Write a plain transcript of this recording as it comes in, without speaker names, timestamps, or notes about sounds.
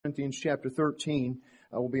Corinthians chapter 13.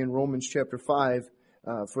 We'll be in Romans chapter 5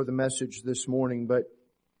 for the message this morning. But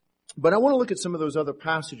I want to look at some of those other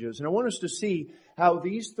passages, and I want us to see how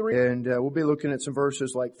these three, and we'll be looking at some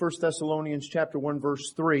verses like 1 Thessalonians chapter 1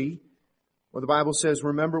 verse 3, where the Bible says,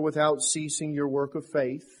 "Remember without ceasing your work of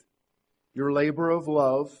faith, your labor of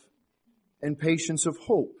love, and patience of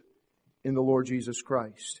hope in the Lord Jesus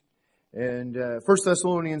Christ." And 1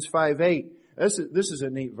 Thessalonians 5:8, this is a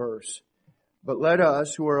neat verse. "But let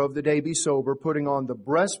us, who are of the day, be sober, putting on the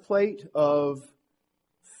breastplate of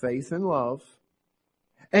faith and love,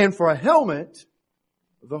 and for a helmet,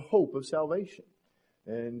 the hope of salvation."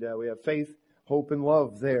 And we have faith, hope, and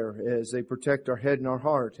love there as they protect our head and our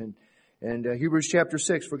heart. And Hebrews chapter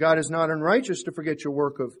 6, "For God is not unrighteous to forget your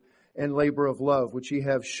work of and labor of love, which ye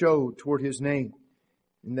have showed toward His name,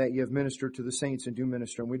 in that ye have ministered to the saints and do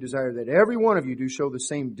minister. And we desire that every one of you do show the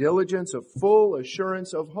same diligence of full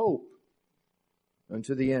assurance of hope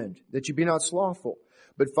unto the end, that ye be not slothful,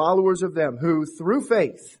 but followers of them who through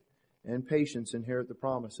faith and patience inherit the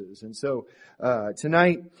promises." And so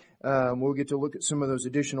tonight we'll get to look at some of those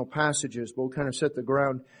additional passages. We'll kind of set the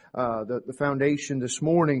ground, the foundation this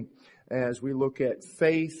morning as we look at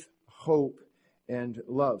faith, hope, and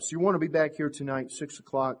love. So you want to be back here tonight, 6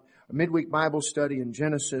 o'clock, a midweek Bible study in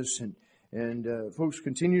Genesis. And folks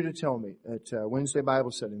continue to tell me that Wednesday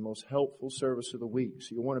Bible study, the most helpful service of the week.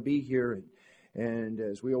 So you want to be here and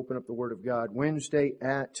as we open up the Word of God Wednesday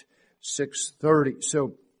at 6:30.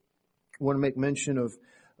 So I want to make mention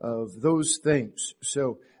of those things.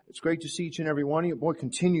 So it's great to see each and every one of you. Boy,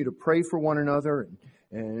 continue to pray for one another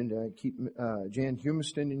and keep Jan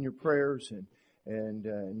Humiston in your prayers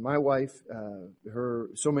and my wife.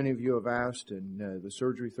 So many of you have asked, and the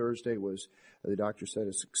surgery Thursday was, the doctor said,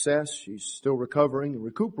 a success. She's still recovering and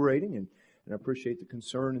recuperating, and I appreciate the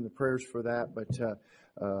concern and the prayers for that. But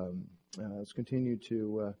let's continue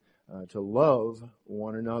to love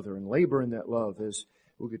one another and labor in that love, as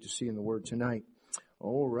we'll get to see in the Word tonight.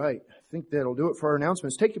 All right. I think that'll do it for our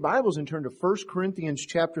announcements. Take your Bibles and turn to 1 Corinthians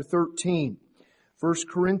chapter 13. 1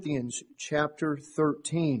 Corinthians chapter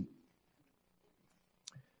 13.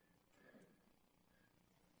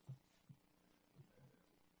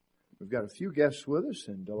 We've got a few guests with us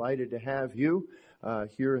and delighted to have you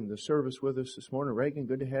here in the service with us this morning. Reagan,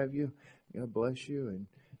 good to have you. God bless you.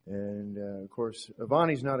 And of course,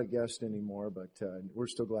 Ivani's not a guest anymore, but we're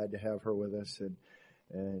still glad to have her with us.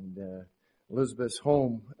 And Elizabeth's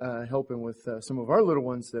home helping with some of our little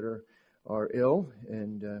ones that are ill.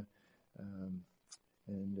 And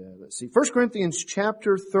let's see, 1 Corinthians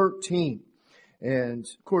chapter 13. And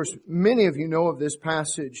of course, many of you know of this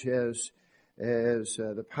passage as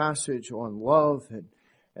the passage on love, and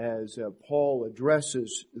as Paul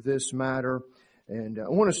addresses this matter. And I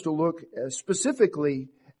want us to look specifically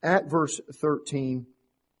at verse 13,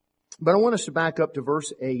 but I want us to back up to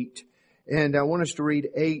verse 8, and I want us to read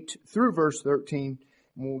 8 through verse 13.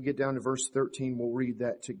 And when we get down to verse 13, we'll read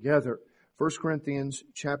that together. 1 Corinthians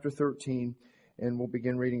chapter 13, and we'll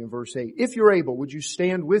begin reading in verse 8. If you're able, would you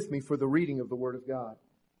stand with me for the reading of the Word of God?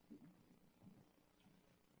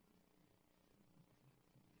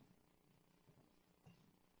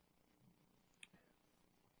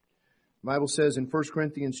 The Bible says in 1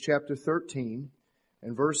 Corinthians chapter 13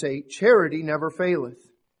 and verse 8, "Charity never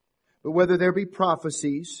faileth, but whether there be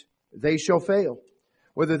prophecies, they shall fail.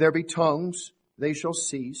 Whether there be tongues, they shall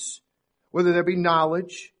cease. Whether there be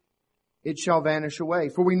knowledge, it shall vanish away.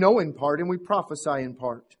 For we know in part and we prophesy in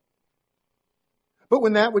part. But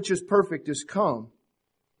when that which is perfect is come,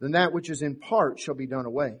 then that which is in part shall be done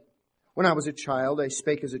away. When I was a child, I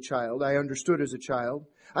spake as a child, I understood as a child,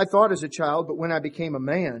 I thought as a child, but when I became a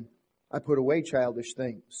man, I put away childish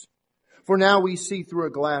things. For now we see through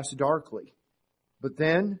a glass darkly, but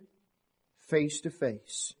then face to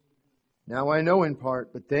face. Now I know in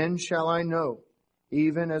part, but then shall I know,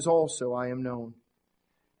 even as also I am known.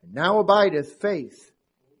 And now abideth faith,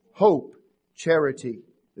 hope, charity,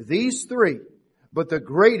 these three, but the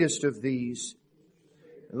greatest of these."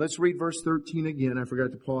 And let's read verse 13 again. I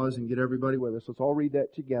forgot to pause and get everybody with us. Let's all read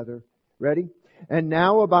that together. Ready? "And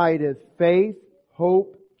now abideth faith,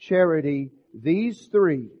 hope, charity, these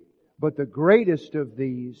three, but the greatest of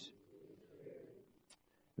these."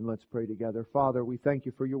 And let's pray together. Father, we thank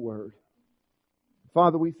you for your word.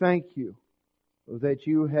 Father, we thank you that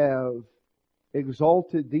you have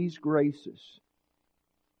exalted these graces,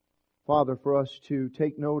 Father, for us to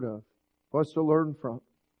take note of, for us to learn from.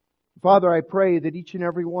 Father, I pray that each and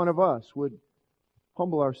every one of us would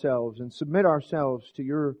humble ourselves and submit ourselves to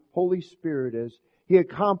your Holy Spirit as He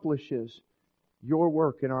accomplishes your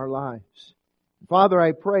work in our lives. Father,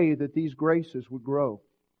 I pray that these graces would grow.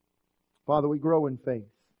 Father, we grow in faith.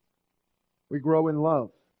 We grow in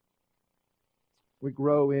love. We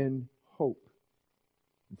grow in hope.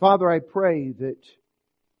 Father, I pray that,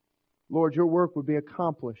 Lord, your work would be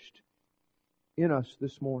accomplished in us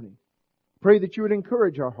this morning. Pray that you would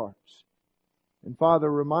encourage our hearts. And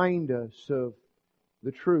Father, remind us of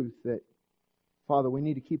the truth that, Father, we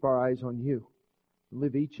need to keep our eyes on you.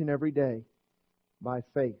 Live each and every day by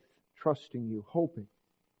faith, trusting you, hoping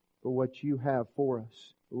for what you have for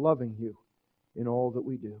us, loving you in all that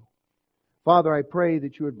we do. Father, I pray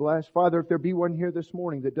that you would bless. Father, if there be one here this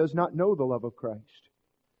morning that does not know the love of Christ,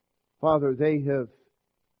 Father, they have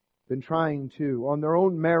been trying to, on their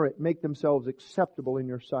own merit, make themselves acceptable in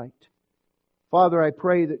your sight. Father, I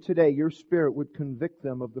pray that today your Spirit would convict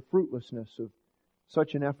them of the fruitlessness of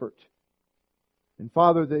such an effort. And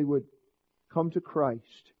Father, they would come to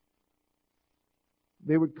Christ.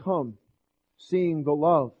 They would come seeing the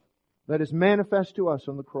love that is manifest to us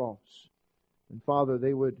on the cross. And Father,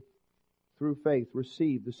 they would, through faith,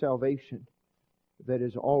 receive the salvation that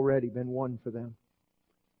has already been won for them.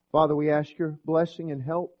 Father, we ask your blessing and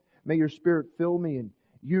help. May your Spirit fill me and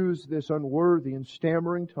use this unworthy and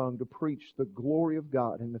stammering tongue to preach the glory of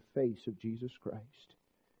God in the face of Jesus Christ,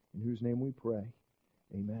 in whose name we pray.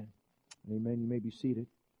 Amen. Amen. You may be seated.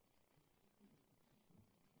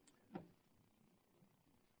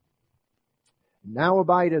 Now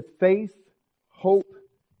abideth faith, hope,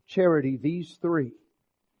 charity, these three.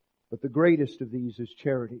 But the greatest of these is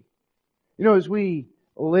charity. You know, as we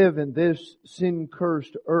live in this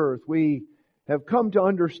sin-cursed earth, we have come to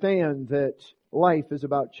understand that life is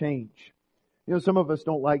about change. You know, some of us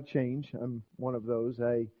don't like change. I'm one of those.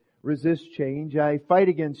 I resist change. I fight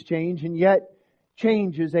against change, and yet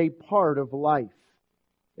change is a part of life.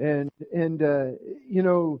 And you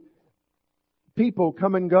know, people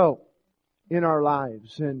come and go in our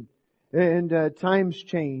lives, and times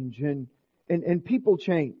change, and people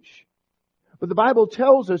change. But the Bible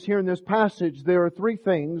tells us here in this passage there are three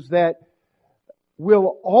things that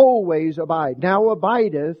will always abide. Now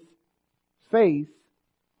abideth faith,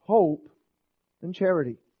 hope, and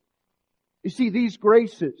charity. You see, these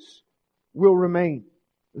graces will remain.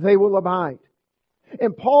 They will abide.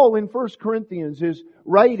 And Paul in 1 Corinthians is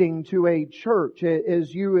writing to a church.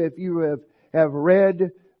 If you have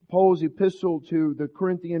read Paul's epistle to the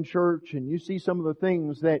Corinthian church, and you see some of the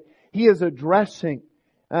things that he is addressing,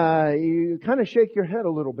 you kind of shake your head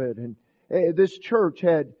a little bit. And this church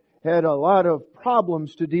had a lot of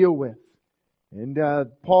problems to deal with. And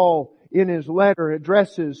Paul, in his letter,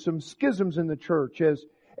 addresses some schisms in the church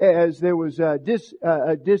as there was a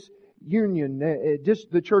disunion.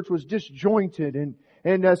 The church was disjointed,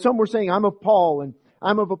 and some were saying, "I'm of Paul, and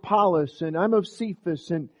I'm of Apollos, and I'm of Cephas,"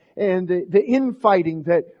 and the infighting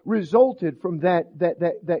that resulted from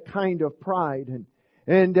that kind of pride.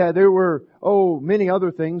 And there were many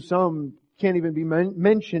other things. Some can't even be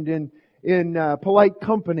mentioned in polite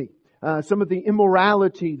company. Some of the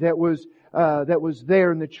immorality that was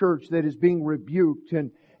there in the church that is being rebuked,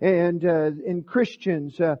 and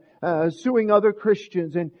Christians suing other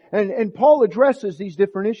Christians, and Paul addresses these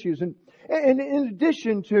different issues, and in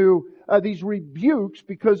addition to these rebukes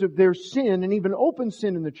because of their sin and even open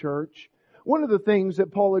sin in the church, one of the things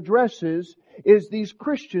that Paul addresses is these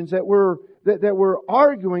Christians that were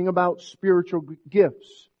arguing about spiritual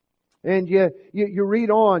gifts. And you read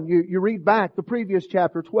on, you read back the previous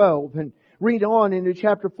chapter 12 and read on into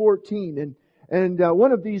chapter 14. And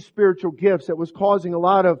one of these spiritual gifts that was causing a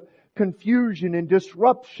lot of confusion and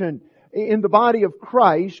disruption in the body of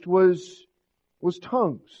Christ was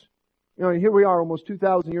tongues. You know, here we are almost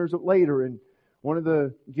 2,000 years later, and one of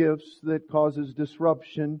the gifts that causes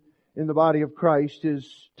disruption in the body of Christ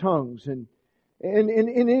is tongues. And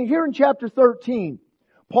here in chapter 13,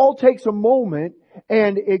 Paul takes a moment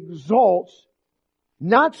and exalts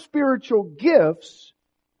not spiritual gifts,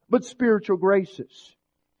 but spiritual graces.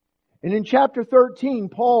 And in chapter 13,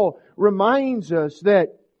 Paul reminds us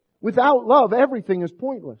that without love, everything is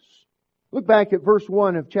pointless. Look back at verse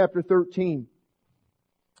 1 of chapter 13.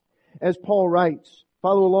 As Paul writes,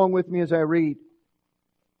 follow along with me as I read.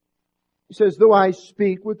 He says, "Though I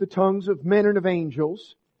speak with the tongues of men and of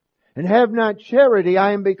angels, and have not charity,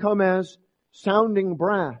 I am become as sounding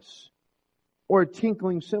brass or a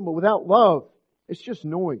tinkling cymbal. Without love, it's just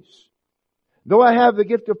noise. Though I have the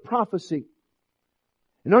gift of prophecy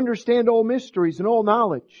and understand all mysteries and all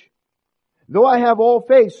knowledge, though I have all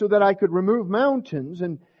faith so that I could remove mountains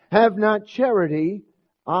and have not charity,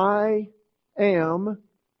 I am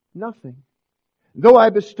nothing. Though I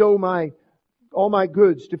bestow all my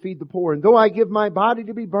goods to feed the poor, and though I give my body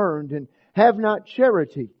to be burned and have not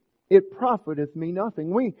charity, it profiteth me nothing.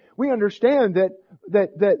 We understand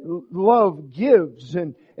that love gives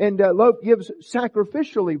and love gives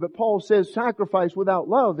sacrificially, but Paul says sacrifice without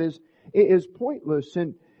love is pointless.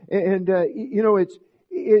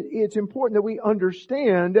 It's important that we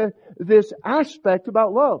understand this aspect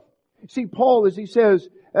about love. See, Paul, as he says,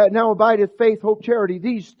 now abideth faith, hope, charity,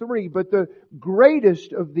 these three, but the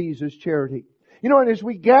greatest of these is charity. And as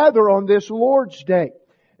we gather on this Lord's Day,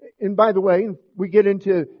 and by the way, we get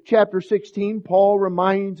into chapter 16, Paul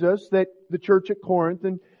reminds us that the church at Corinth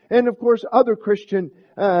and of course other Christian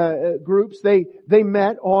groups, they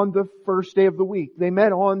met on the first day of the week. They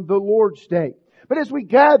met on the Lord's Day. But as we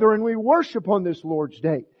gather and we worship on this Lord's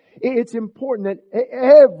Day, it's important that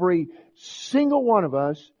every single one of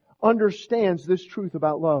us understands this truth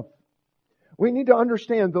about love. We need to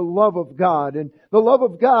understand the love of God. And the love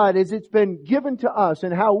of God as it's been given to us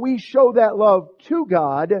and how we show that love to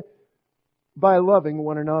God by loving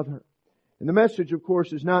one another. And the message, of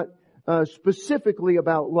course, is not specifically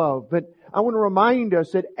about love, but I want to remind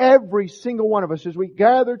us that every single one of us, as we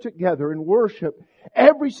gather together and worship,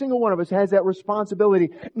 every single one of us has that responsibility,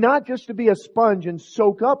 not just to be a sponge and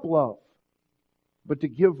soak up love, but to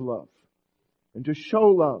give love and to show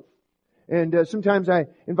love. And sometimes I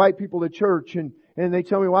invite people to church and they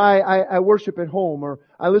tell me why I worship at home, or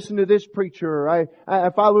I listen to this preacher, or I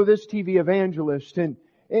follow this TV evangelist.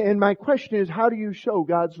 And my question is, how do you show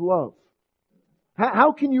God's love?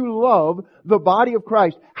 How can you love the body of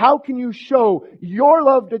Christ? How can you show your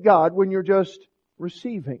love to God when you're just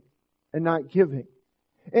receiving and not giving?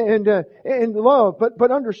 And love,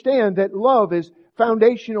 but understand that love is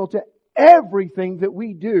foundational to everything that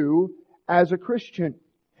we do as a Christian.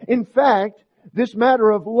 In fact, this matter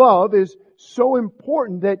of love is so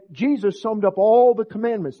important that Jesus summed up all the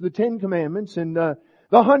commandments, the 10 commandments and the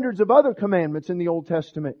hundreds of other commandments in the Old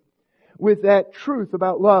Testament with that truth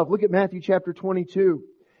about love. Look at Matthew chapter 22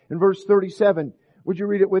 and verse 37. Would you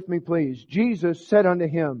read it with me, please? Jesus said unto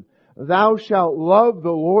him, Thou shalt love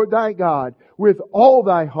the Lord thy God with all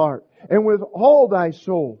thy heart and with all thy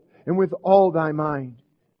soul and with all thy mind.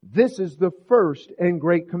 This is the first and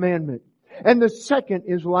great commandment. And the second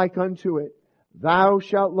is like unto it. Thou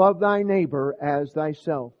shalt love thy neighbor as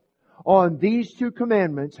thyself. On these two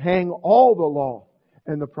commandments hang all the law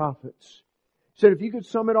and the prophets. He said, if you could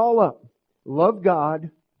sum it all up, love God,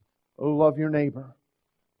 love your neighbor.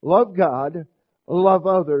 Love God, love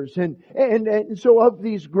others. And so of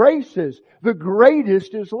these graces, the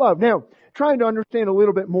greatest is love. Now, trying to understand a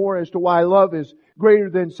little bit more as to why love is greater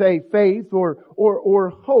than, say, faith or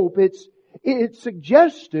hope, it's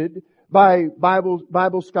suggested by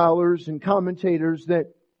Bible scholars and commentators that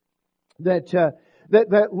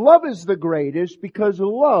love is the greatest because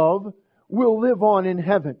love will live on in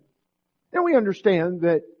heaven. Now we understand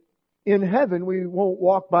that in heaven we won't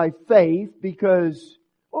walk by faith because,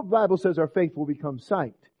 well, the Bible says our faith will become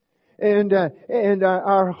sight. And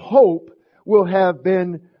our hope will have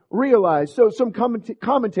been realized. So some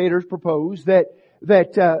commentators propose that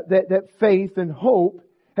faith and hope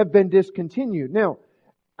have been discontinued. Now,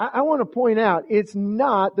 I want to point out, it's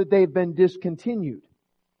not that they've been discontinued.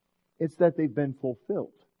 It's that they've been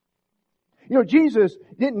fulfilled. You know, Jesus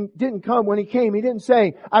didn't come when He came. He didn't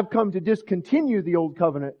say, I've come to discontinue the Old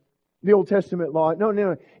Covenant, the Old Testament law.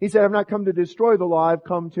 No. He said, I've not come to destroy the law. I've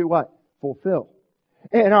come to what? Fulfill.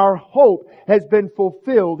 And our hope has been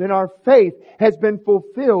fulfilled and our faith has been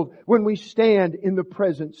fulfilled when we stand in the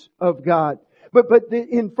presence of God. But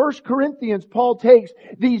in 1 Corinthians, Paul takes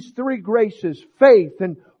these three graces, faith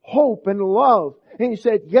and hope and love. And he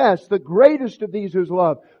said, yes, the greatest of these is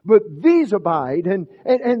love, but these abide and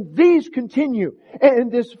these continue.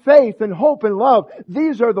 And this faith and hope and love,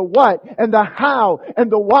 these are the what and the how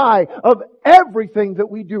and the why of everything that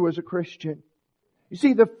we do as a Christian. You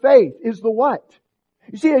see, the faith is the what.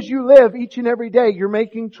 You see, as you live each and every day, you're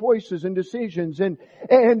making choices and decisions, and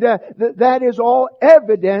that is all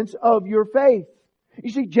evidence of your faith. You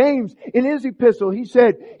see, James, in his epistle, he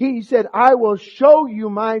said, I will show you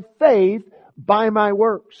my faith by my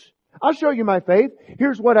works. I'll show you my faith.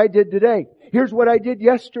 Here's what I did today. Here's what I did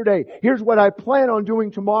yesterday. Here's what I plan on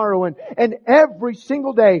doing tomorrow. And every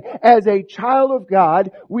single day, as a child of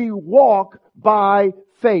God, we walk by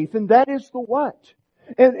faith. And that is the what.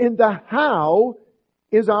 And the how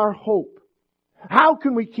is our hope. How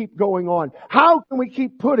can we keep going on? How can we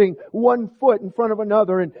keep putting one foot in front of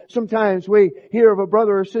another? And sometimes we hear of a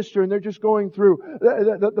brother or sister and they're just going through,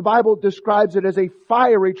 the Bible describes it as a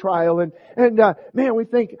fiery trial. And we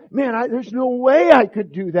think, there's no way I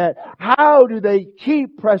could do that. How do they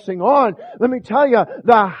keep pressing on? Let me tell you,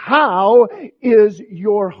 the how is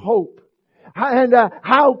your hope. And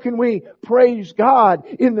how can we praise God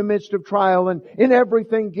in the midst of trial and in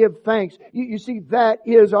everything give thanks? You see, that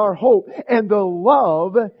is our hope. And the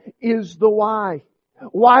love is the why.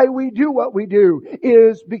 Why we do what we do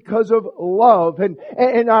is because of love.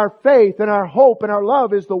 And our faith and our hope and our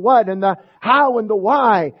love is the what and the how and the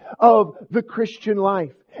why of the Christian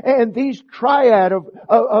life. And these triad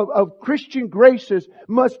of Christian graces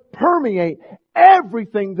must permeate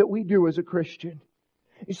everything that we do as a Christian.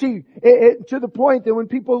 You see, to the point that when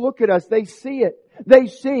people look at us, they see it. They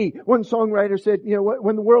see, one songwriter said,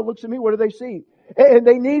 when the world looks at me, what do they see? And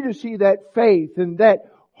they need to see that faith and that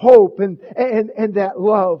hope and that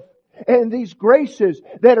love. And these graces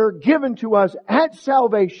that are given to us at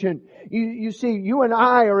salvation. You see, you and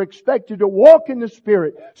I are expected to walk in the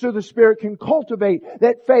Spirit so the Spirit can cultivate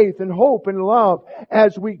that faith and hope and love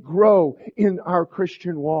as we grow in our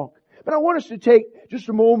Christian walk. But I want us to take just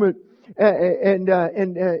a moment and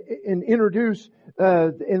introduce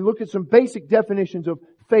and look at some basic definitions of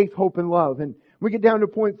faith, hope, and love. And we get down to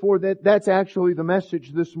point 4. That's actually the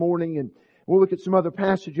message this morning. And we'll look at some other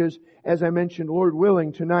passages, as I mentioned, Lord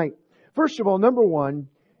willing, tonight. First of all, number 1,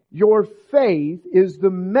 your faith is the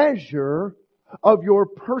measure of your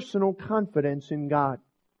personal confidence in God.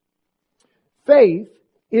 Faith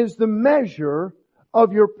is the measure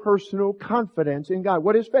of your personal confidence in God.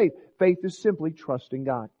 What is faith? Faith is simply trusting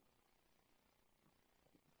God.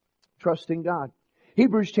 Trusting God.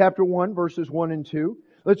 Hebrews chapter 1, verses 1 and 2.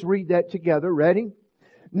 Let's read that together. Ready?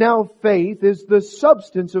 Now faith is the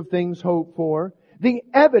substance of things hoped for, the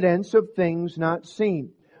evidence of things not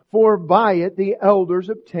seen. For by it the elders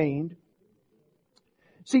obtained.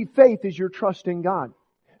 See, faith is your trust in God.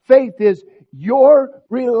 Faith is your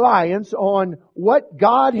reliance on what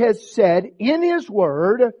God has said in His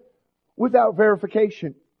Word without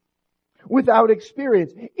verification, without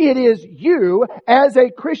experience. It is you as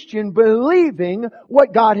a Christian believing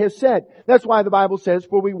what God has said. That's why the Bible says,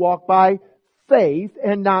 for we walk by faith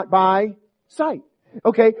and not by sight.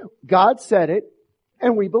 Okay, God said it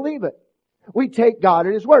and we believe it. We take God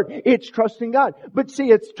at His Word. It's trusting God. But see,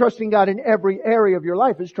 it's trusting God in every area of your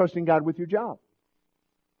life. It's trusting God with your job.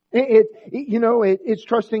 It's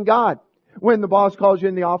trusting God when the boss calls you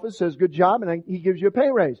in the office, says good job, and he gives you a pay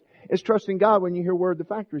raise. It's trusting God when you hear word the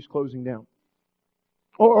factory's closing down.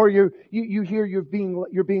 Or you hear you're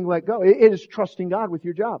being let go. It is trusting God with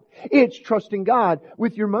your job. It's trusting God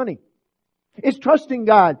with your money. It's trusting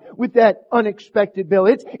God with that unexpected bill.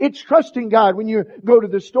 It's trusting God when you go to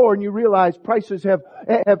the store and you realize prices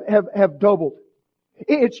have doubled.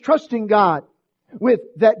 It's trusting God with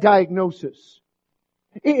that diagnosis.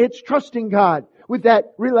 It's trusting God with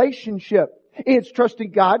that relationship. It's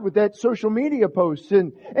trusting God with that social media posts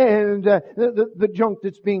and the junk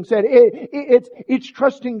that's being said. It's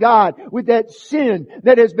trusting God with that sin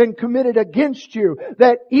that has been committed against you,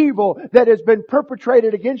 that evil that has been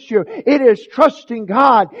perpetrated against you. It is trusting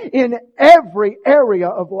God in every area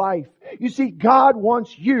of life. You see, God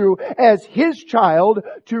wants you as His child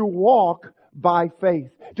to walk by faith,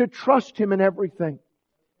 to trust Him in everything.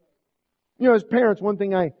 As parents, one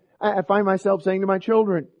thing I find myself saying to my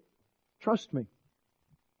children, trust me.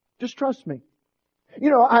 Just trust me.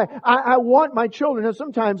 I want my children, and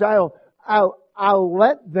sometimes I'll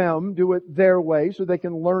let them do it their way so they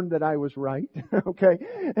can learn that I was right. Okay?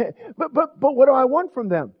 But what do I want from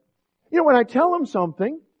them? When I tell them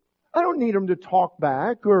something, I don't need them to talk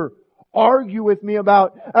back or argue with me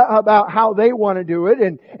about how they want to do it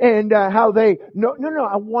and how they no.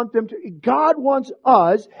 I want them to. God wants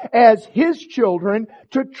us as His children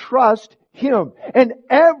to trust Him. And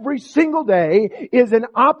every single day is an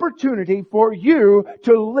opportunity for you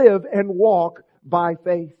to live and walk by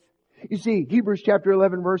faith. You see, Hebrews chapter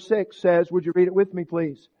 11 verse 6 says, would you read it with me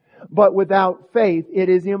please? But without faith it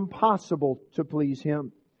is impossible to please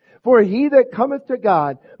Him. For he that cometh to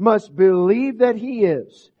God must believe that He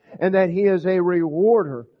is, and that He is a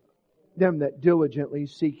rewarder them that diligently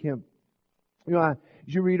seek Him. As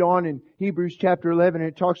you read on in Hebrews chapter 11,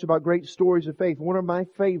 it talks about great stories of faith. One of my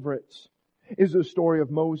favorites is the story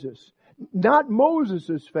of Moses. Not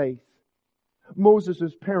Moses' faith,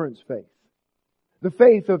 Moses' parents' faith. The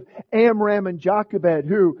faith of Amram and Jochebed,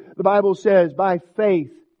 who the Bible says by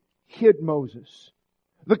faith hid Moses.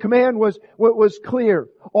 The command was clear.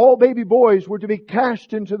 All baby boys were to be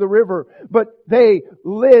cast into the river, but they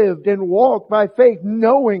lived and walked by faith,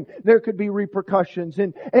 knowing there could be repercussions.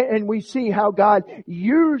 And we see how God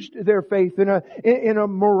used their faith in a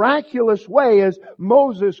miraculous way as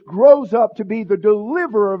Moses grows up to be the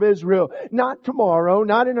deliverer of Israel. Not tomorrow,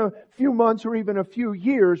 not in a few months or even a few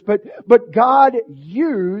years, but God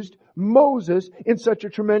used Moses in such a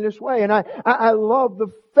tremendous way. And I love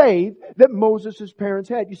the faith that Moses' parents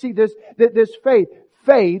had. You see, this faith.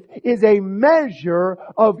 Faith is a measure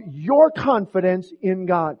of your confidence in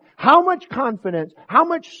God. How much confidence, how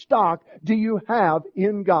much stock do you have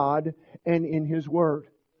in God and in His Word?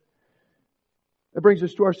 That brings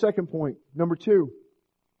us to our second point. Number 2.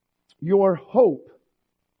 Your hope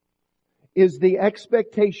is the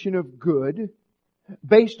expectation of good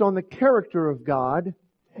based on the character of God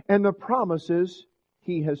and the promises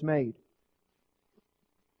He has made.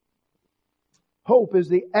 Hope is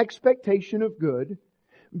the expectation of good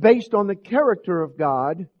based on the character of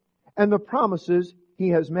God and the promises He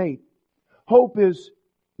has made. Hope is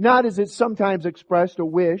not, as it's sometimes expressed, a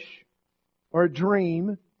wish or a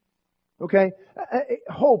dream. Okay?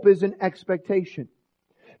 Hope is an expectation.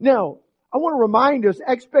 Now, I want to remind us,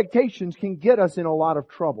 expectations can get us in a lot of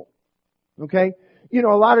trouble. Okay? You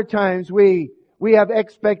know, a lot of times we have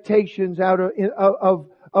expectations out of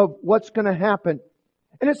what's going to happen.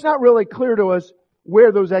 And it's not really clear to us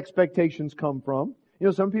where those expectations come from. You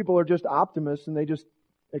know, some people are just optimists and they just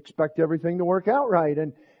expect everything to work out right,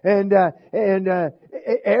 and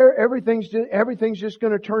everything's just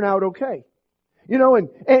going to turn out okay. You know,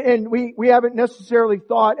 and we haven't necessarily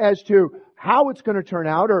thought as to how it's going to turn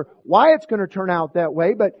out or why it's going to turn out that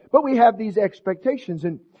way, but we have these expectations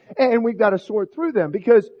and we've got to sort through them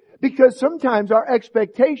because sometimes our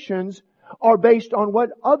expectations are based on what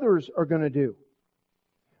others are going to do.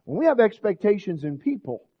 When we have expectations in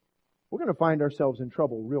people, we're going to find ourselves in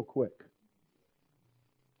trouble real quick.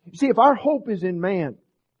 You see, if our hope is in man,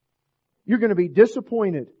 you're going to be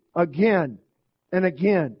disappointed again and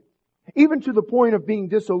again, even to the point of being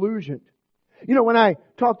disillusioned. You know, when I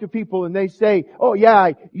talk to people and they say, oh yeah,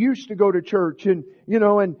 I used to go to church and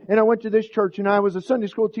I went to this church and I was a Sunday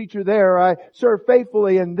school teacher there. I served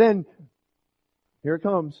faithfully, and then here it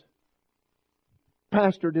comes.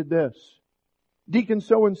 Pastor did this. Deacon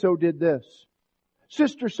so-and-so did this.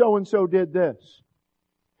 Sister so-and-so did this.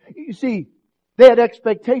 You see, they had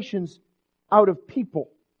expectations out of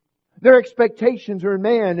people. Their expectations are in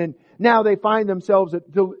man, and now they find themselves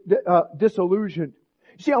disillusioned.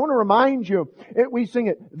 You see, I want to remind you, we sing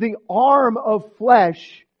it, the arm of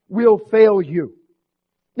flesh will fail you.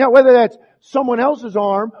 Now, whether that's someone else's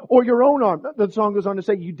arm or your own arm, the song goes on to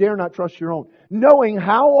say, you dare not trust your own. Knowing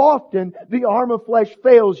how often the arm of flesh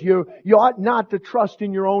fails you, you ought not to trust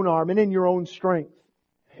in your own arm and in your own strength.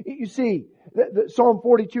 You see, Psalm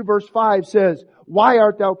 42 verse 5 says, why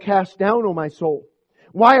art thou cast down, O my soul?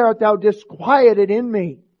 Why art thou disquieted in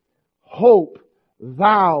me? Hope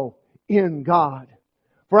thou in God.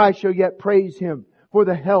 For I shall yet praise Him for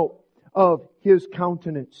the help of His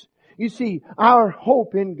countenance. You see, our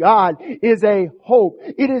hope in God is a hope.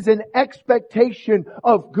 It is an expectation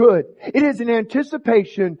of good. It is an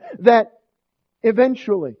anticipation that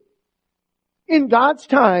eventually, in God's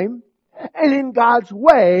time and in God's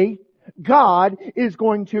way, God is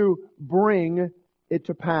going to bring it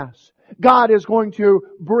to pass. God is going to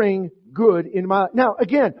bring good in my life. Now,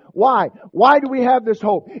 again, why? Why do we have this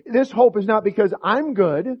hope? This hope is not because I'm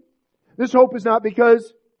good. This hope is not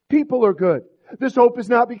because people are good. This hope is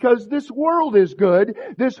not because this world is good.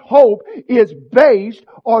 This hope is based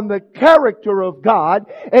on the character of God.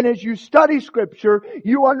 And as you study Scripture,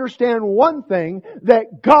 you understand one thing,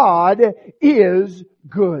 that God is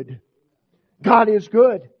good. God is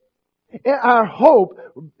good. Our hope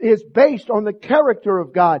is based on the character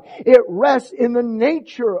of God. It rests in the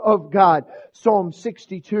nature of God. Psalm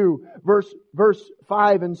 62, verse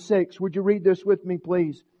 5 and 6. Would you read this with me,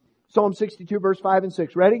 please? Psalm 62, verse 5 and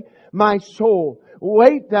 6. Ready? My soul,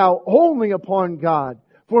 wait thou only upon God,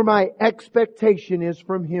 for my expectation is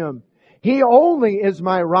from Him. He only is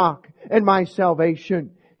my rock and my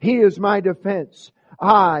salvation. He is my defense.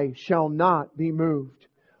 I shall not be moved.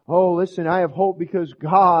 Oh, listen, I have hope because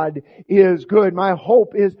God is good. My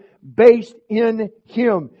hope is based in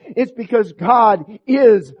Him. It's because God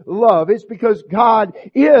is love. It's because God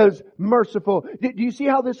is merciful. Do you see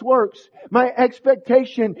how this works? My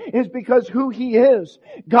expectation is because who He is.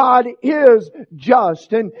 God is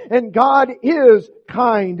just and God is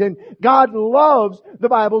kind, and God loves, the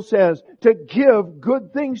Bible says, to give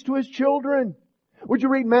good things to His children. Would you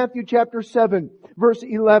read Matthew chapter 7, verse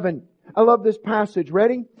 11? I love this passage.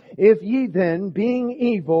 Ready? If ye then, being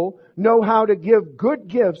evil, know how to give good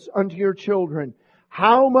gifts unto your children,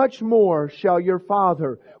 how much more shall your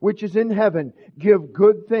Father, which is in heaven, give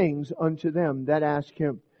good things unto them that ask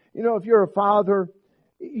Him? You know, if you're a father,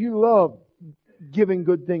 you love giving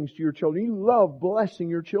good things to your children. You love blessing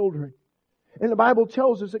your children. And the Bible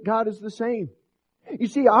tells us that God is the same. You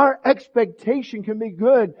see, our expectation can be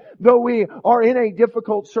good, though we are in a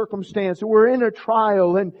difficult circumstance, we're in a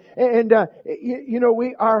trial, and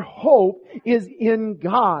our hope is in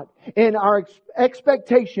God, and our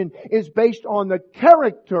expectation is based on the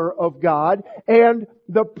character of God and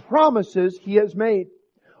the promises He has made.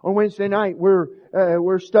 On Wednesday night,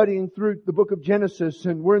 we're studying through the book of Genesis,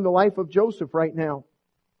 and we're in the life of Joseph right now.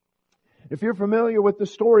 If you're familiar with the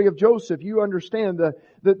story of Joseph, you understand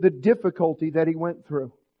the difficulty that he went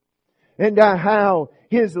through. And how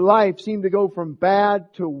his life seemed to go from bad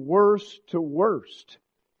to worst.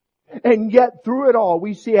 And yet through it all,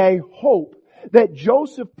 we see a hope that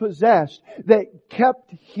Joseph possessed that kept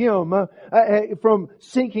him from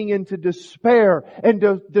sinking into despair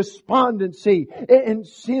and despondency and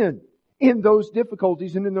sin in those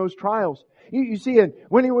difficulties and in those trials. You see, and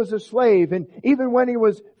when he was a slave, and even when he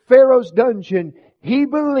was Pharaoh's dungeon, he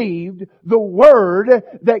believed the word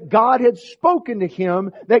that God had spoken to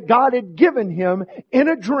him, that God had given him in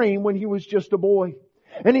a dream when he was just a boy.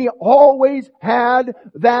 And he always had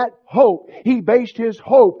that hope. He based his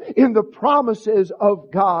hope in the promises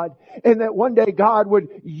of God, and that one day God would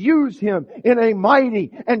use him in a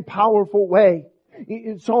mighty and powerful way.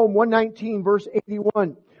 In Psalm 119 verse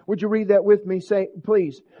 81, would you read that with me? Say,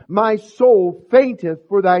 please. My soul fainteth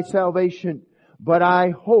for Thy salvation, but I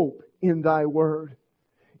hope in Thy word.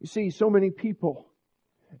 You see, so many people,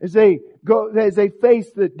 as they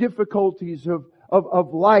face the difficulties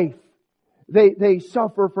of life, they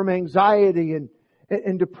suffer from anxiety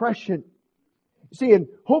and depression. See, and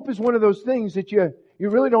hope is one of those things that you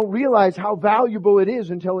really don't realize how valuable it is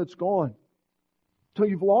until it's gone. Until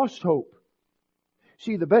you've lost hope.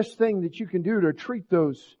 See, the best thing that you can do to treat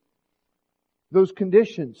those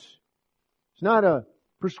conditions, it's not a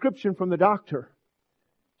prescription from the doctor.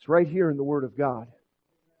 It's right here in the Word of God.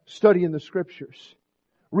 Studying the Scriptures.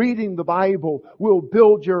 Reading the Bible will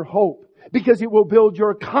build your hope, because it will build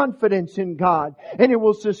your confidence in God, and it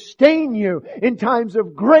will sustain you in times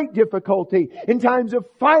of great difficulty, in times of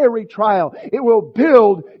fiery trial. It will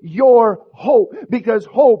build your hope, because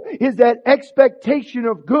hope is that expectation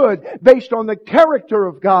of good based on the character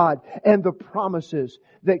of God and the promises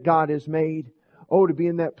that God has made. Oh, to be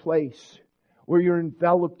in that place where you're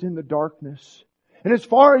enveloped in the darkness. And as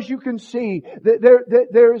far as you can see,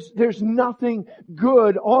 there's nothing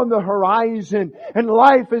good on the horizon, and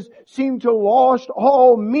life has seemed to lost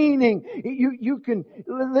all meaning. You can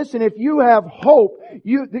listen. If you have hope,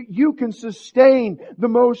 you can sustain the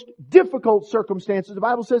most difficult circumstances. The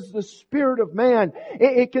Bible says the spirit of man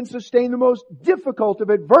it can sustain the most difficult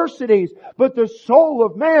of adversities, but the soul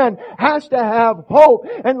of man has to have hope.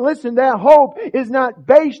 And listen, that hope is not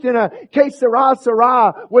based in a que sera,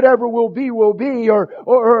 sera, whatever will be,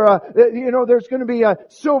 or there's going to be a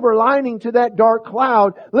silver lining to that dark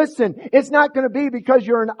cloud. Listen, it's not going to be because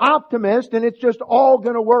you're an optimist and it's just all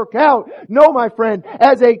going to work out. No, my friend,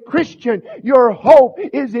 as a Christian, your hope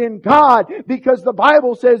is in God, because the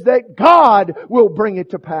Bible says that God will bring it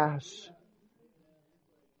to pass.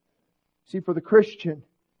 See, for the Christian,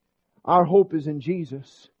 our hope is in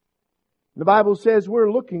Jesus. The Bible says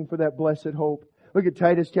we're looking for that blessed hope. Look at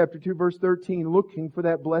Titus chapter 2 verse 13, looking for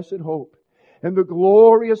that blessed hope and the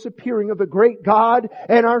glorious appearing of the great God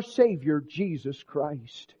and our Savior, Jesus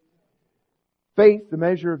Christ. Faith, the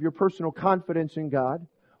measure of your personal confidence in God.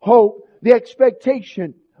 Hope, the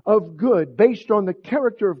expectation of good based on the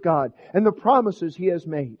character of God and the promises He has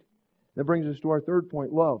made. That brings us to our third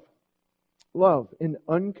point, love. Love, an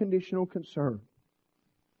unconditional concern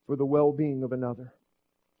for the well-being of another.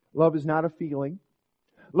 Love is not a feeling.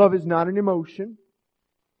 Love is not an emotion.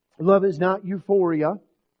 Love is not euphoria.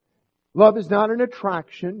 Love is not an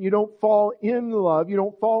attraction. You don't fall in love. You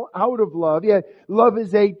don't fall out of love. Yet love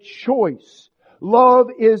is a choice. Love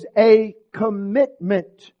is a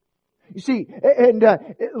commitment. You see, and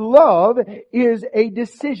love is a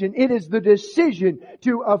decision. It is the decision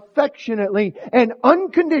to affectionately and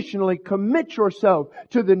unconditionally commit yourself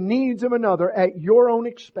to the needs of another at your own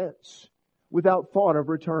expense without thought of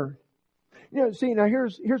return. You know, see, now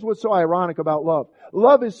here's what's so ironic about love.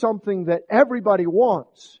 Love is something that everybody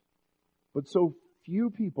wants, but so few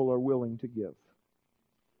people are willing to give.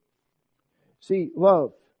 See,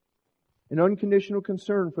 love, an unconditional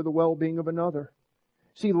concern for the well-being of another.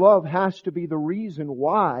 See, love has to be the reason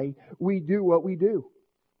why we do what we do.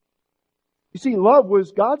 You see, love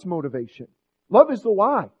was God's motivation. Love is the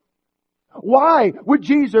why. Why would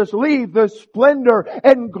Jesus leave the splendor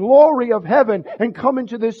and glory of heaven and come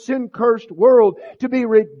into this sin-cursed world to be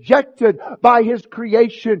rejected by His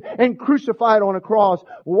creation and crucified on a cross?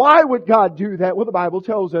 Why would God do that? Well, the Bible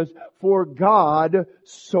tells us, for God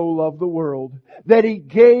so loved the world that He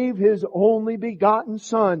gave His only begotten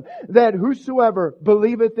Son, that whosoever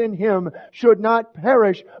believeth in Him should not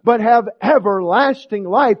perish, but have everlasting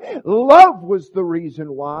life. Love was the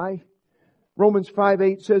reason why. Romans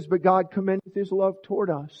 5:8 says, but God commendeth His love toward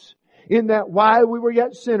us, in that while we were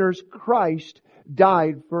yet sinners, Christ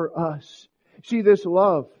died for us. See, this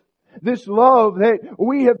love that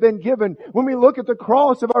we have been given, when we look at the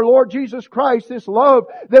cross of our Lord Jesus Christ, this love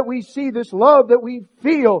that we see, this love that we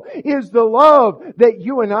feel, is the love that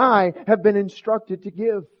you and I have been instructed to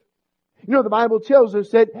give. You know, the Bible tells us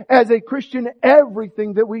that as a Christian,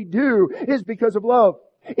 everything that we do is because of love.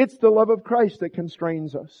 It's the love of Christ that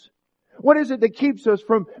constrains us. What is it that keeps us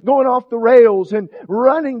from going off the rails and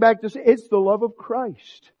running back to sin? It's the love of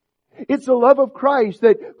Christ. It's the love of Christ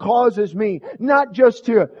that causes me not just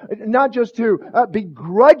to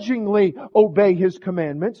begrudgingly obey His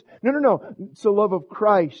commandments. No. It's the love of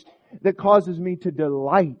Christ that causes me to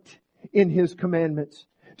delight in His commandments.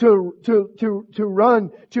 To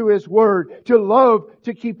run to His Word, to love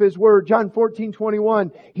to keep His Word. John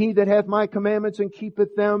 14:21, He that hath my commandments and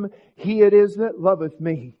keepeth them, he it is that loveth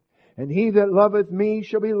me. And he that loveth me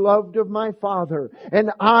shall be loved of my Father, and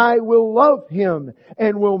I will love him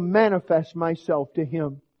and will manifest myself to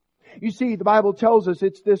him. You see, the Bible tells us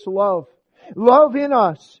it's this love. Love in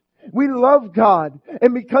us. We love God.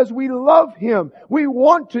 And because we love Him, we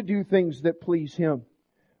want to do things that please Him.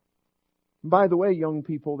 And by the way, young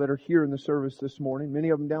people that are here in the service this morning, many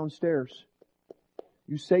of them downstairs,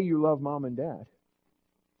 you say you love mom and dad.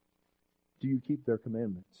 Do you keep their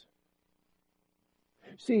commandments?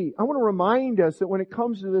 See, I want to remind us that when it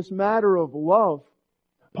comes to this matter of love,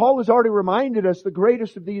 Paul has already reminded us the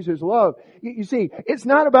greatest of these is love. You see, it's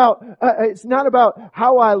not about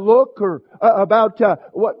how I look or about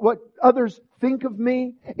what others think of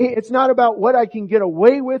me. It's not about what I can get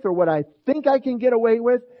away with or what I think I can get away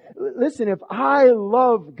with. Listen, if I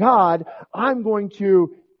love God, I'm going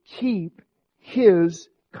to keep His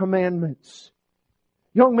commandments.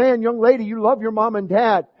 Young man, young lady, you love your mom and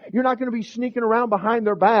dad. You're not going to be sneaking around behind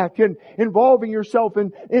their back and involving yourself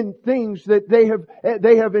in things that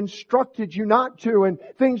they have instructed you not to, and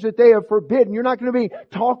things that they have forbidden. You're not going to be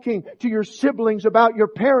talking to your siblings about your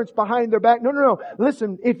parents behind their back. No.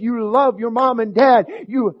 Listen, if you love your mom and dad,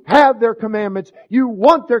 you have their commandments. You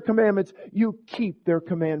want their commandments. You keep their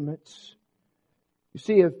commandments. You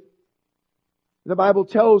see, if the Bible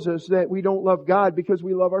tells us that we don't love God because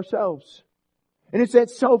we love ourselves. And it's that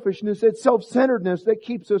selfishness, that self-centeredness that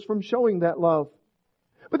keeps us from showing that love.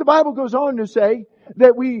 But the Bible goes on to say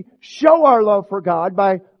that we show our love for God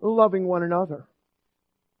by loving one another.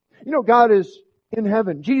 You know, God is in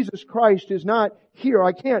heaven. Jesus Christ is not here.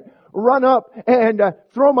 I can't run up and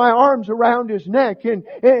throw my arms around His neck and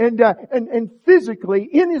physically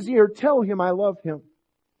in His ear tell Him I love Him.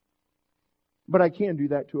 But I can do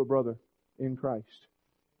that to a brother in Christ.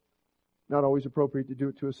 Not always appropriate to do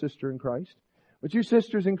it to a sister in Christ. But you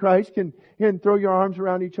sisters in Christ can throw your arms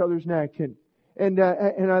around each other's neck and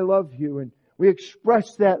I love you. And we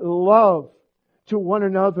express that love to one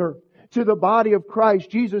another, to the body of Christ.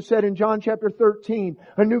 Jesus said in John chapter 13,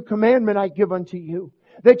 a new commandment I give unto you,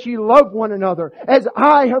 that ye love one another as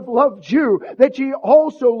I have loved you, that ye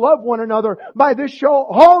also love one another. By this shall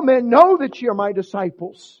all men know that ye are my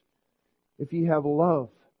disciples, if ye have love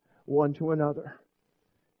one to another.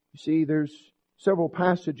 You see, there's several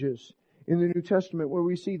passages in the New Testament where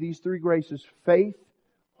we see these three graces: faith,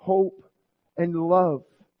 hope, and love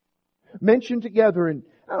mentioned together. And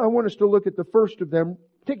I want us to look at the first of them.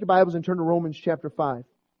 Take your Bibles and turn to Romans chapter 5.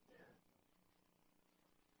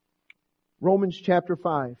 Romans chapter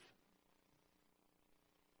 5.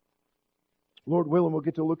 Lord willing, we'll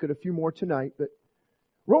get to look at a few more tonight, but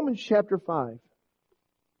Romans chapter 5.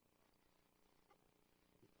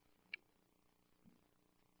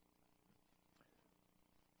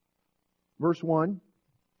 Verse 1,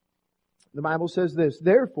 the Bible says this: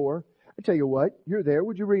 therefore, I tell you what, you're there,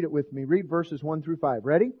 would you read it with me? Read verses 1 through 5.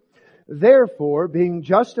 Ready? Therefore, being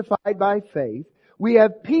justified by faith, we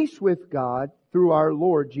have peace with God through our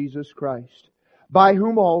Lord Jesus Christ, by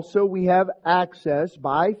whom also we have access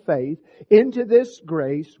by faith into this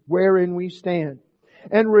grace wherein we stand,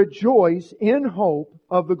 and rejoice in hope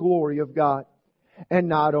of the glory of God. And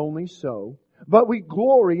not only so, but we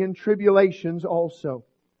glory in tribulations also,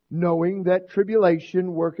 knowing that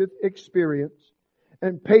tribulation worketh experience,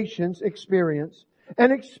 and patience experience,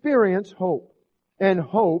 and experience hope. and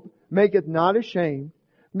hope maketh not ashamed,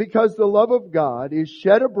 because the love of God is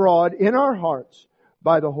shed abroad in our hearts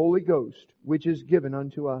by the Holy Ghost, which is given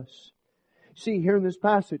unto us. See here in this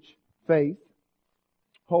passage, faith,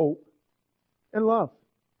 hope, and love.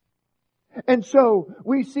 And so,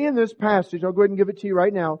 we see in this passage, I'll go ahead and give it to you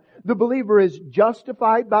right now, the believer is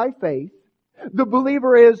justified by faith, the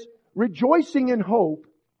believer is rejoicing in hope,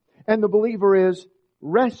 and the believer is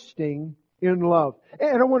resting in love.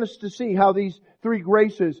 And I want us to see how these three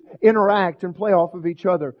graces interact and play off of each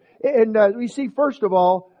other. And we see, first of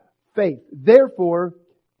all, faith. Therefore,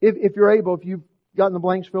 if you're able, if you've gotten the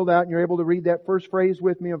blanks filled out and you're able to read that first phrase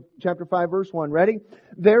with me of chapter 5, verse 1. Ready?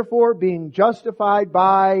 Therefore, being justified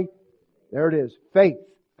by, there it is, faith.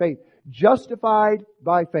 Faith. Justified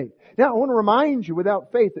by faith. Now, I want to remind you,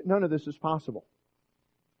 without faith, that none of this is possible.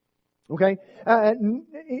 Okay?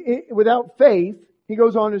 Without faith, he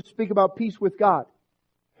goes on to speak about peace with God.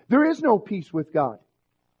 There is no peace with God.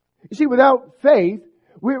 You see, without faith,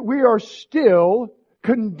 we are still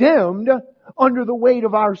condemned under the weight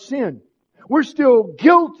of our sin. We're still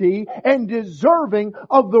guilty and deserving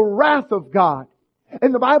of the wrath of God.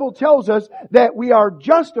 And the Bible tells us that we are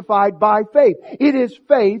justified by faith. It is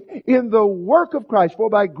faith in the work of Christ. For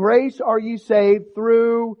by grace are ye saved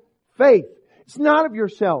through faith. It's not of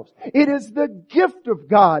yourselves. It is the gift of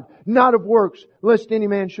God, not of works, lest any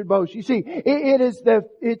man should boast. You see, it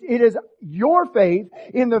is your faith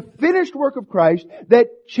in the finished work of Christ that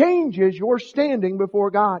changes your standing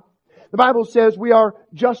before God. The Bible says we are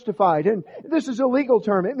justified. And this is a legal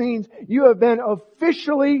term. It means you have been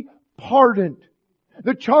officially pardoned.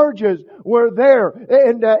 The charges were there,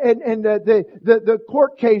 and the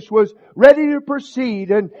court case was ready to proceed,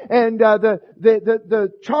 and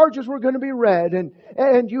the charges were going to be read,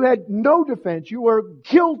 and you had no defense. You were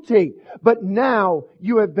guilty, but now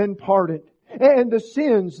you have been pardoned, and the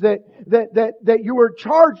sins that you were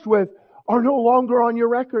charged with are no longer on your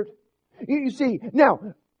record. You see,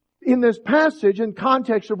 now, in this passage, in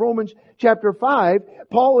context of Romans chapter 5,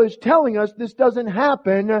 Paul is telling us this doesn't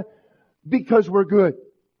happen because we're good.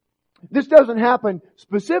 This doesn't happen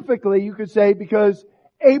specifically, you could say, because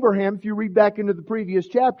Abraham, if you read back into the previous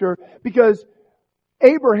chapter, because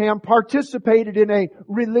Abraham participated in a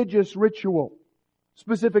religious ritual,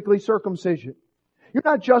 specifically circumcision. You're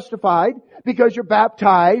not justified because you're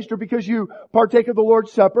baptized or because you partake of the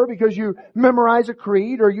Lord's Supper, because you memorize a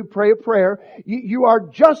creed or you pray a prayer. You are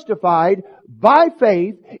justified by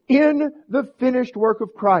faith in the finished work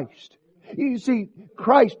of Christ. You see,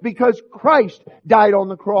 Christ, because Christ died on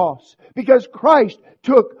the cross, because Christ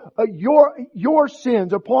took your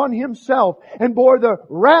sins upon Himself and bore the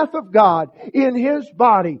wrath of God in His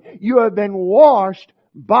body, you have been washed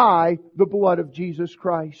by the blood of Jesus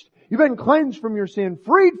Christ. You've been cleansed from your sin,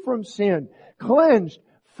 freed from sin, cleansed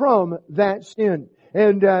from that sin.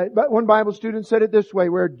 And but one Bible student said it this way: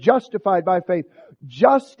 we're justified by faith,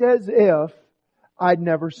 just as if I'd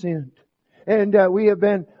never sinned. And we have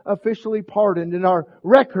been officially pardoned, and our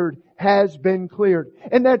record has been cleared.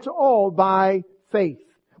 And that's all by faith.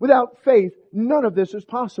 Without faith, none of this is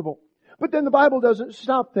possible. But then the Bible doesn't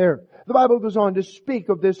stop there. The Bible goes on to speak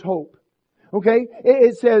of this hope. Okay?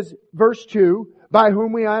 It says, verse 2, by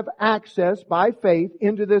whom we have access by faith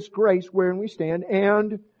into this grace wherein we stand.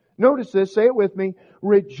 And, notice this, say it with me,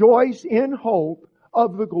 rejoice in hope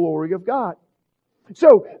of the glory of God.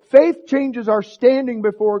 So, faith changes our standing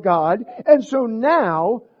before God, and so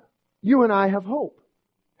now, you and I have hope.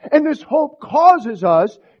 And this hope causes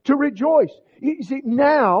us to rejoice. You see,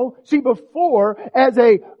 before, as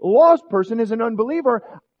a lost person, as an unbeliever,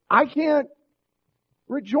 I can't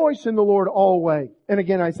rejoice in the Lord always. And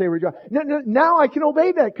again, I say rejoice. Now I can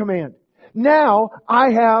obey that command. Now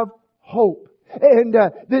I have hope. And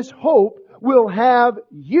this hope will have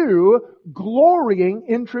you glorying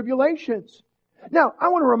in tribulations. Now, I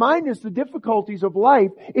want to remind us the difficulties of life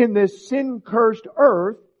in this sin-cursed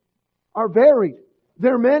earth are varied.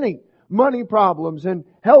 They're many. Money problems and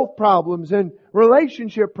health problems and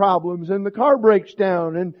relationship problems, and the car breaks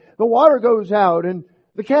down and the water goes out and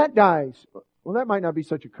the cat dies. Well, that might not be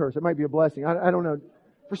such a curse. It might be a blessing. I don't know.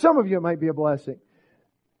 For some of you, it might be a blessing.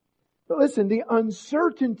 But listen, the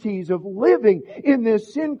uncertainties of living in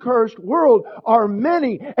this sin-cursed world are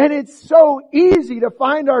many, and it's so easy to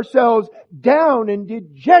find ourselves down and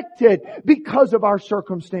dejected because of our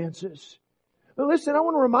circumstances. But listen, I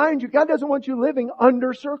want to remind you, God doesn't want you living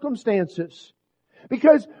under circumstances,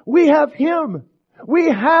 because we have Him. We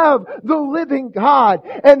have the living God,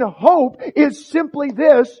 and hope is simply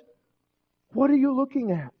this: what are you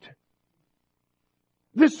looking at?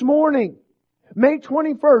 This morning, May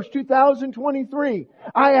 21st, 2023,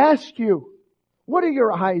 I ask you, what are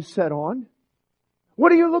your eyes set on?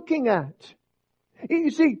 What are you looking at?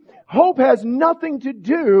 You see, hope has nothing to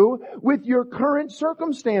do with your current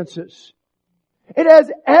circumstances. It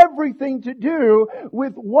has everything to do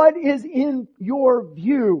with what is in your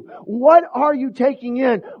view. What are you taking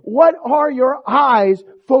in? What are your eyes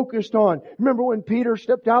focused on? Remember when Peter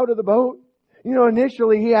stepped out of the boat?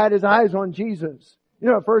 Initially he had his eyes on Jesus.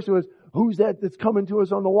 At first it was, who's that's coming to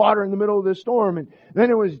us on the water in the middle of this storm? And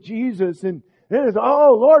then it was Jesus. And then it's,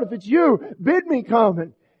 oh Lord, if it's you, bid me come.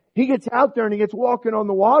 And he gets out there and he gets walking on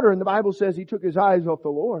the water. And the Bible says he took his eyes off the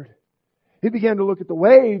Lord. He began to look at the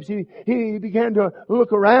waves. He began to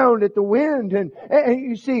look around at the wind. And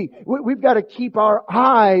you see, we've got to keep our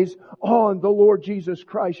eyes on the Lord Jesus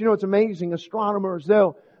Christ. It's amazing. Astronomers,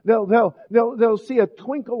 they'll see a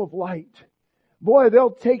twinkle of light. Boy, they'll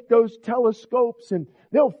take those telescopes and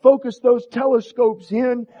they'll focus those telescopes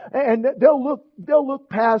in, and they'll look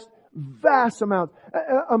past vast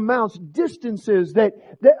amounts, distances that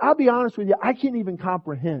I'll be honest with you, I can't even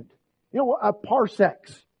comprehend.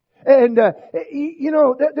 Parsecs. And,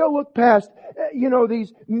 they'll look past,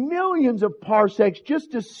 these millions of parsecs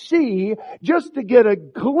just to get a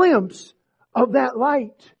glimpse of that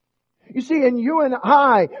light. You see, and you and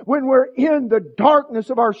I, when we're in the darkness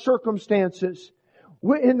of our circumstances,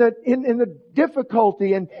 in the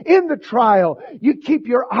difficulty and in the trial, you keep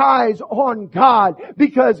your eyes on God,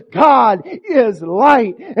 because God is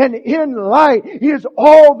light, and in light is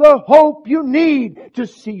all the hope you need to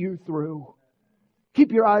see you through.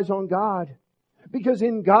 Keep your eyes on God, because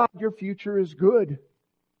in God your future is good.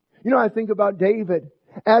 I think about David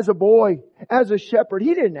as a boy, as a shepherd.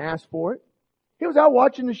 He didn't ask for it. He was out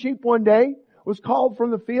watching the sheep one day, was called from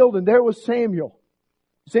the field, and there was Samuel.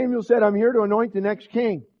 Samuel said, I'm here to anoint the next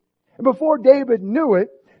king. And before David knew it,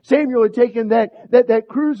 Samuel had taken that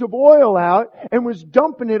cruse of oil out and was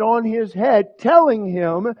dumping it on his head, telling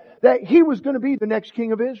him that he was going to be the next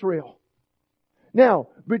king of Israel. Now,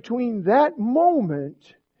 between that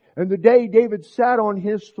moment and the day David sat on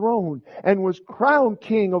his throne and was crowned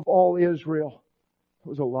king of all Israel, there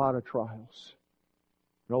was a lot of trials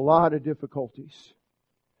and a lot of difficulties.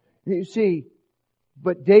 You see,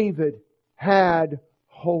 but David had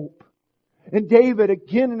hope. And David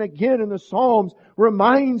again and again in the Psalms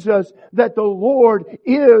reminds us that the Lord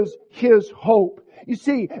is his hope. You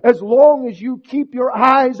see, as long as you keep your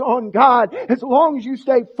eyes on God, as long as you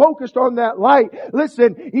stay focused on that light,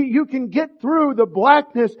 listen, you can get through the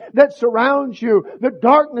blackness that surrounds you, the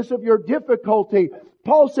darkness of your difficulty.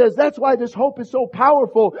 Paul says that's why this hope is so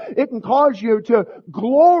powerful. It can cause you to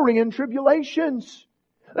glory in tribulations.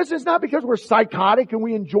 Listen, it's not because we're psychotic and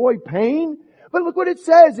we enjoy pain. But look what it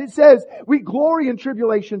says. It says we glory in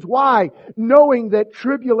tribulations. Why? Knowing that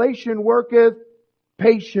tribulation worketh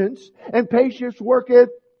patience, and patience worketh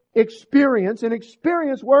experience, and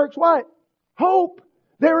experience works what? Hope.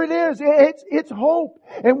 There it is. It's hope.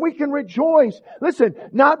 And we can rejoice. Listen,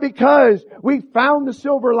 not because we found the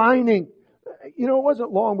silver lining. It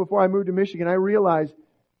wasn't long before I moved to Michigan, I realized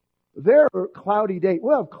there are cloudy days.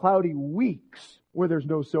 We'll have cloudy weeks where there's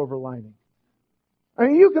no silver lining. I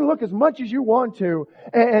mean, you can look as much as you want to,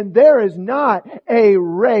 and there is not a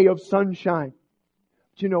ray of sunshine.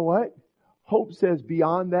 But you know what? Hope says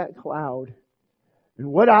beyond that cloud, and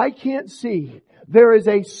what I can't see, there is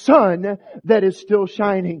a sun that is still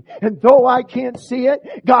shining. And though I can't see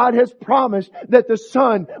it, God has promised that the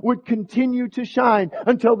sun would continue to shine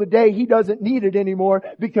until the day He doesn't need it anymore,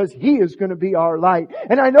 because He is going to be our light.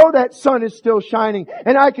 And I know that sun is still shining,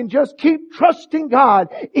 and I can just keep trusting God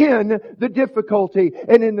in the difficulty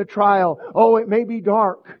and in the trial. Oh, it may be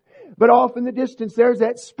dark, but off in the distance, there's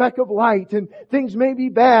that speck of light, and things may be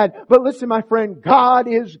bad. But listen, my friend, God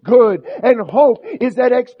is good, and hope is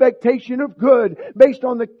that expectation of good based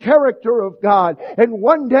on the character of God. And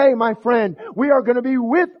one day, my friend, we are going to be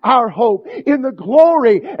with our hope in the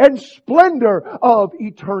glory and splendor of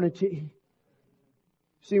eternity.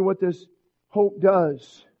 See what this hope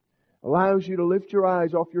does? Allows you to lift your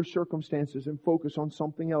eyes off your circumstances and focus on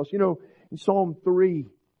something else. In Psalm 3,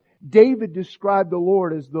 David described the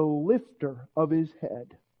Lord as the lifter of his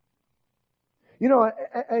head.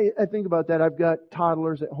 I think about that. I've got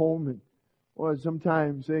toddlers at home, and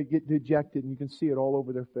sometimes they get dejected, and you can see it all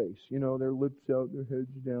over their face. Their lips out, their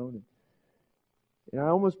heads down. And I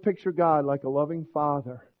almost picture God like a loving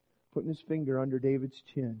father putting his finger under David's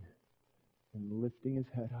chin and lifting his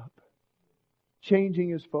head up, changing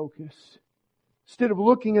his focus. Instead of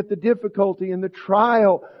looking at the difficulty and the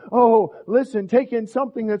trial, take in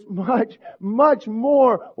something that's much, much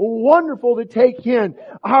more wonderful to take in.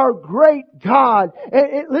 Our great God.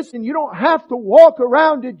 And listen, you don't have to walk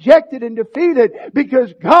around dejected and defeated,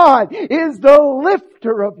 because God is the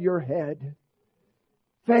lifter of your head.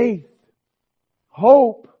 faith,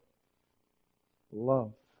 hope,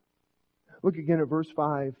 love. Look again at verse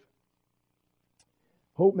 5.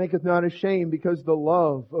 Hope maketh not ashamed, because the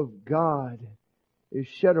love of God is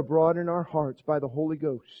shed abroad in our hearts by the Holy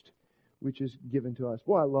Ghost, which is given to us.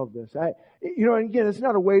 Boy, I love this. And again, it's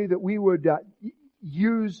not a way that we would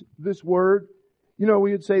use this word. We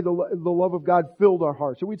would say the love of God filled our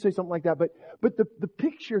hearts, or we'd say something like that. But the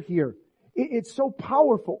picture here, it's so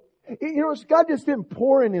powerful. God just didn't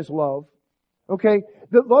pour in His love. Okay?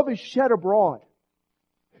 The love is shed abroad.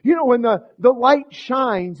 When the light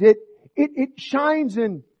shines, it shines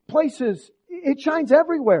in places, it shines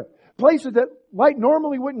everywhere. Places that light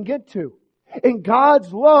normally wouldn't get to. And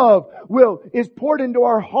God's love is poured into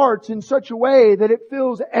our hearts in such a way that it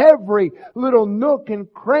fills every little nook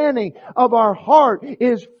and cranny of our heart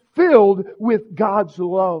is filled with God's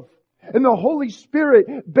love. And the Holy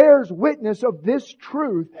Spirit bears witness of this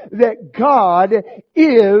truth that God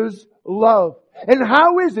is love. And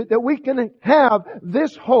how is it that we can have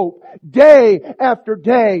this hope day after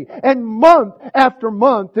day and month after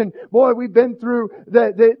month? And boy, we've been through the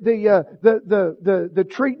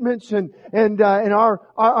treatments and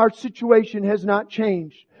our situation has not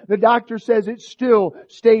changed. The doctor says it's still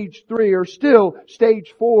stage 3 or still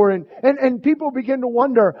stage 4. And people begin to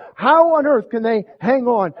wonder, how on earth can they hang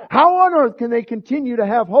on? How on earth can they continue to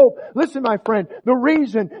have hope? Listen, my friend, the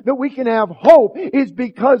reason that we can have hope is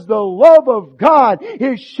because the love of God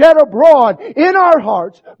is shed abroad in our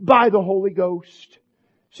hearts by the Holy Ghost.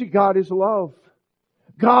 See, God is love.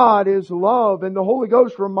 God is love, and the Holy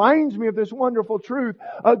Ghost reminds me of this wonderful truth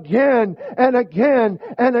again and again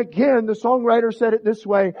and again. The songwriter said it this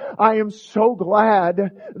way: I am so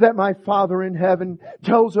glad that my Father in heaven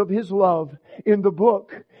tells of His love in the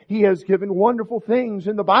book. He has given wonderful things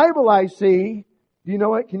in the Bible, I see. Do you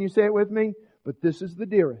know it? Can you say it with me? But this is the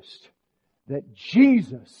dearest, that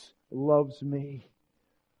Jesus loves me.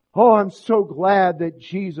 Oh, I'm so glad that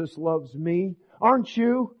Jesus loves me. Aren't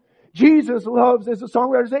you? Jesus loves, as the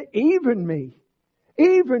songwriter said, even me.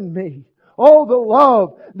 Even me. Oh, the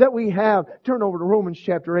love that we have. Turn over to Romans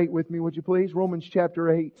chapter 8 with me, would you please? Romans chapter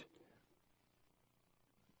 8.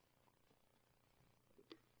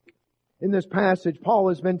 In this passage, Paul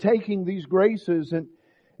has been taking these graces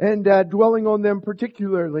and dwelling on them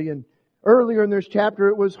particularly. And earlier in this chapter,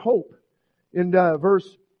 it was hope. In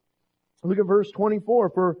look at verse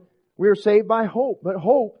 24. For we are saved by hope, but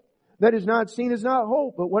hope that is not seen is not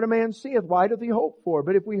hope. But what a man seeth, why doth he hope for?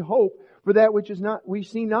 But if we hope for that which is not, we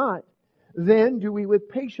see not, then do we with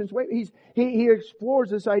patience wait. He explores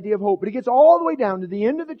this idea of hope. But he gets all the way down to the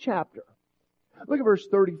end of the chapter. Look at verse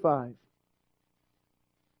 35.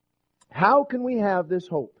 How can we have this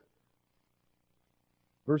hope?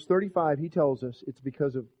 Verse 35, he tells us it's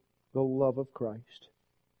because of the love of Christ.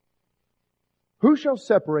 Who shall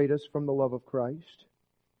separate us from the love of Christ?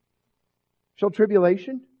 Shall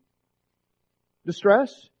tribulation,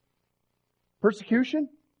 distress, persecution,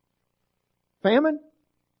 famine,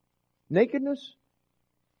 nakedness,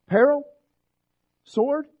 peril,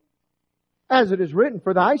 sword? As it is written,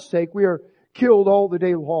 for thy sake we are killed all the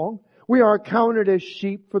day long. We are accounted as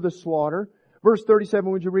sheep for the slaughter. Verse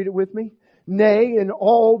 37, would you read it with me? Nay, in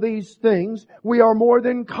all these things we are more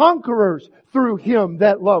than conquerors through Him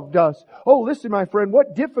that loved us. Oh, listen, my friend,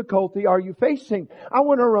 what difficulty are you facing? I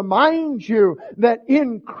want to remind you that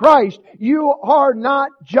in Christ you are not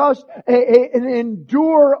just an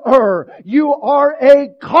endurer. You are a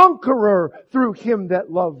conqueror through Him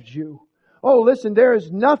that loves you. Oh, listen, there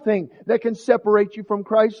is nothing that can separate you from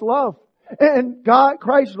Christ's love. And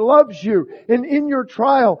Christ loves you. And in your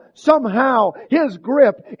trial, somehow, His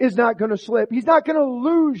grip is not going to slip. He's not going to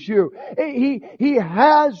lose you. He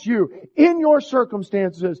has you in your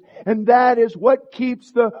circumstances. And that is what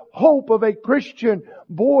keeps the hope of a Christian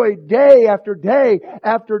boy day after day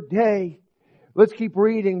after day. Let's keep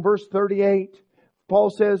reading verse 38. Paul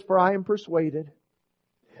says, for I am persuaded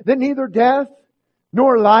that neither death,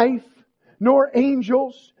 nor life, nor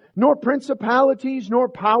angels, nor principalities, nor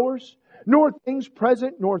powers, nor things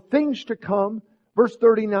present, nor things to come. Verse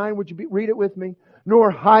 39, would you read it with me?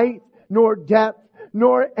 Nor height, nor depth,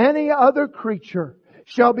 nor any other creature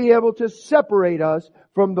shall be able to separate us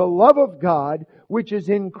from the love of God, which is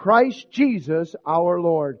in Christ Jesus our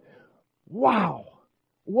Lord. Wow!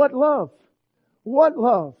 What love! What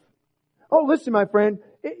love! Oh, listen, my friend,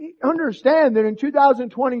 understand that in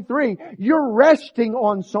 2023, you're resting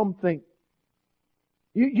on something.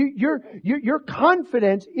 Your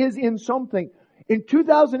confidence is in something. In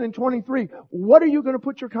 2023, what are you going to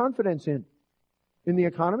put your confidence in? In the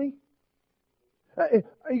economy? Are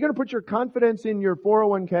you going to put your confidence in your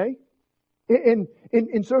 401k?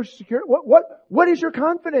 in Social Security? What is your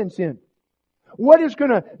confidence in? What is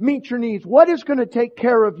going to meet your needs? What is going to take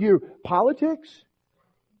care of you? Politics?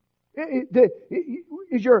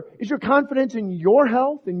 Is your confidence in your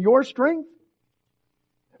health, in your strength?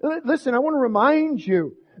 Listen, I want to remind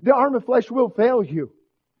you, the arm of flesh will fail you.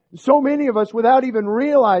 So many of us, without even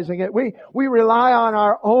realizing it, we rely on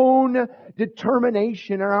our own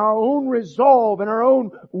determination and our own resolve and our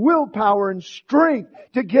own willpower and strength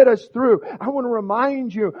to get us through. I want to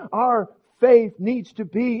remind you, our faith needs to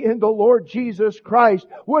be in the Lord Jesus Christ.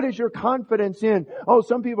 What is your confidence in? Oh,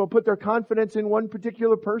 some people put their confidence in one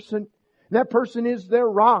particular person. That person is their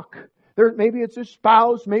rock. Maybe it's a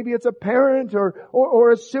spouse, maybe it's a parent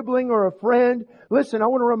or a sibling or a friend. Listen, I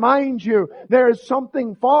want to remind you, there is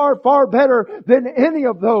something far, far better than any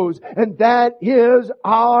of those. And that is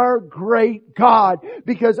our great God.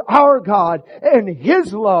 Because our God and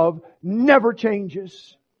His love never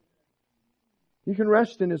changes. You can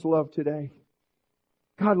rest in His love today.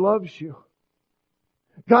 God loves you.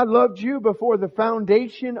 God loved you before the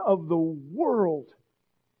foundation of the world.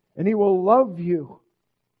 And He will love you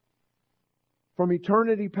from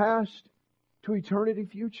eternity past to eternity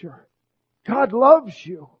future. God loves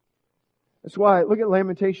you. That's why, look at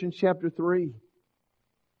Lamentations chapter 3.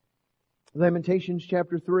 Lamentations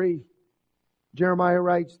chapter 3. Jeremiah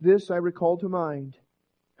writes, "This I recall to mind.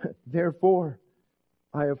 Therefore,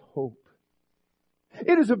 I have hope.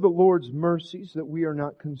 It is of the Lord's mercies that we are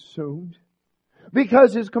not consumed,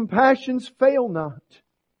 because His compassions fail not.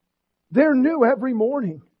 They're new every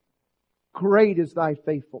morning. Great is Thy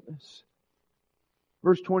faithfulness."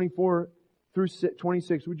 Verse 24 through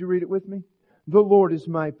 26. Would you read it with me? "The Lord is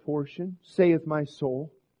my portion, saith my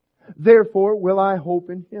soul. Therefore will I hope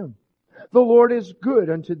in Him. The Lord is good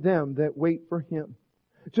unto them that wait for Him,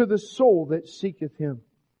 to the soul that seeketh Him.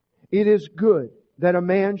 It is good that a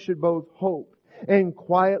man should both hope and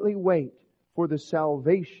quietly wait for the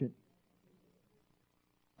salvation."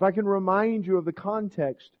 If I can remind you of the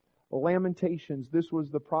context, Lamentations, this was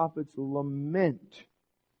the prophet's lament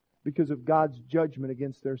because of God's judgment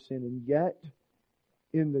against their sin. And yet,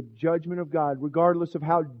 in the judgment of God, regardless of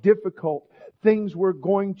how difficult things were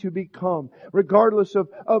going to become, regardless of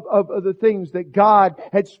the things that God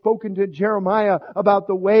had spoken to Jeremiah about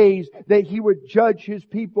the ways that He would judge His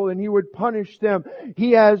people and He would punish them,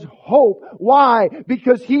 he has hope. Why?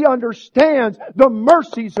 Because he understands the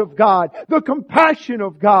mercies of God, the compassion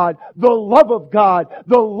of God, the love of God.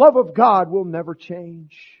 The love of God will never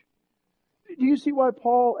change. Do you see why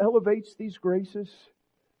Paul elevates these graces?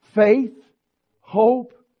 Faith,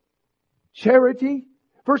 hope, charity.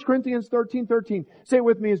 1 Corinthians 13:13. Say it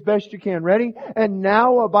with me as best you can. Ready? "And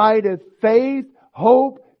now abideth faith,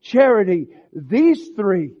 hope, charity. These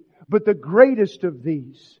three, but the greatest of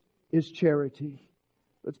these is charity."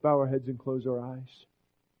 Let's bow our heads and close our eyes.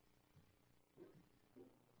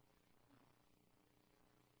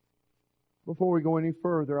 Before we go any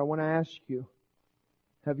further, I want to ask you,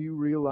 have you realized